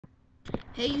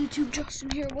Hey YouTube, Justin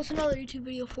here with another YouTube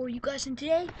video for you guys, and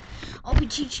today I'll be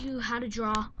teaching you how to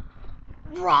draw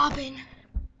Robin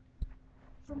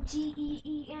from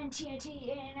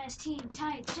TEENTITANS, Teen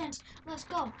Titans. Let's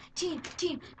go, Teen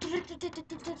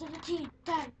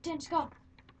Titans, go.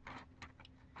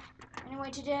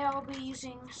 Anyway, today I'll be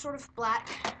using sort of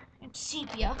black and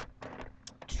sepia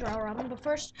to draw Robin, but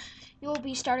first you'll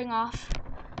be starting off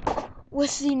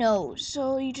with the nose.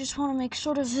 So you just want to make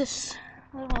sort of this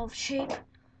little shape.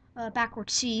 Backward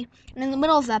C, and in the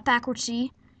middle of that backward C,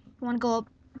 you want to go up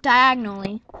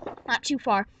diagonally, not too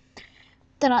far.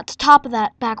 Then at the top of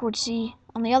that backward C,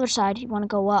 on the other side, you want to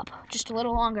go up just a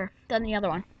little longer than the other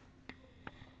one.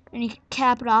 And you can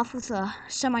cap it off with a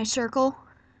semicircle,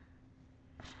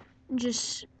 and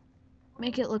just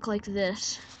make it look like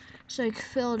this. So you can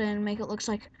fill it in and make it look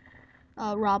like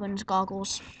Robin's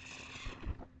goggles.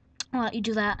 I'll let you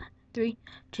do that. 3,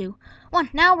 2, 1.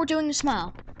 Now we're doing the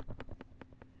smile.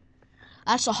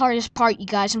 That's the hardest part, you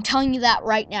guys. I'm telling you that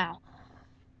right now.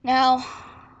 Now,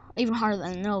 even harder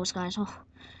than the nose, guys. Oh.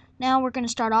 Now we're going to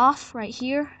start off right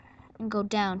here and go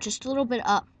down just a little bit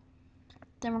up.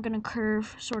 Then we're going to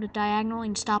curve sort of diagonally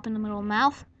and stop in the middle of the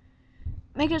mouth.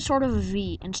 Make it sort of a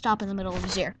V and stop in the middle of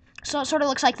his ear. So it sort of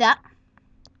looks like that.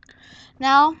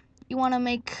 Now, you want to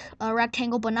make a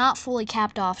rectangle but not fully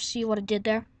capped off. See what it did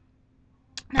there?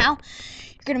 Now,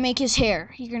 you're going to make his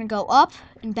hair. You're going to go up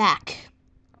and back.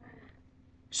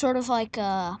 Sort of like,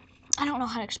 I don't know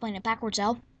how to explain it, backwards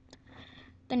L.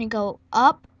 Then you go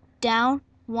up, down,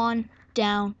 1,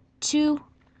 down, 2.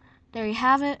 There you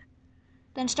have it.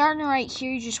 Then starting right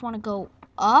here, you just want to go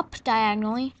up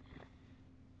diagonally.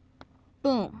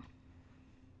 Boom.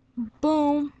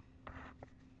 Boom.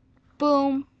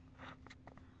 Boom.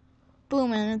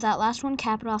 Boom. And that last one,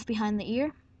 cap it off behind the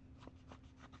ear.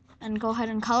 And go ahead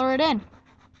and color it in.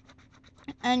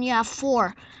 And you have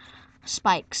 4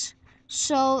 spikes.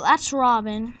 So that's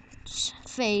Robin's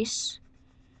face.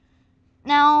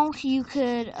 Now you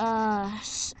could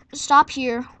stop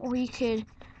here, or you could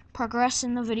progress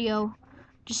in the video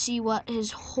to see what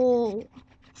his whole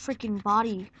freaking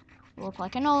body will look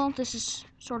like. I know this is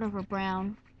sort of a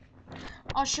brown.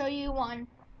 I'll show you one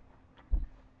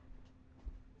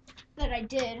that I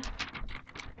did.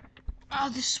 Oh,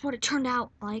 this is what it turned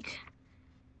out like.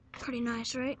 Pretty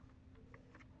nice, right?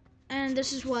 And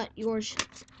this is what yours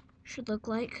should look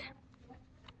like.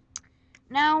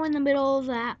 Now in the middle of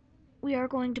that, we are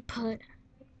going to put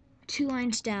 2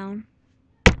 lines down.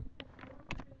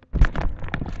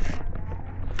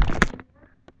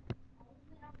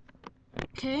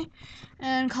 Okay,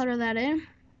 and color that in.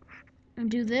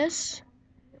 And do this,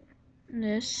 and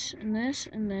this, and this,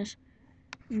 and this,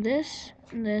 and this,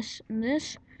 and this, and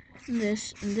this, and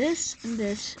this, and this, and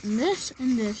this, and this,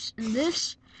 and this, and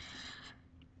this.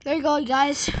 There you go, you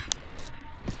guys.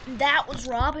 That was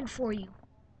Robin for you.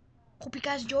 Hope you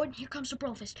guys enjoyed. Here comes the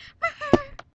brofist.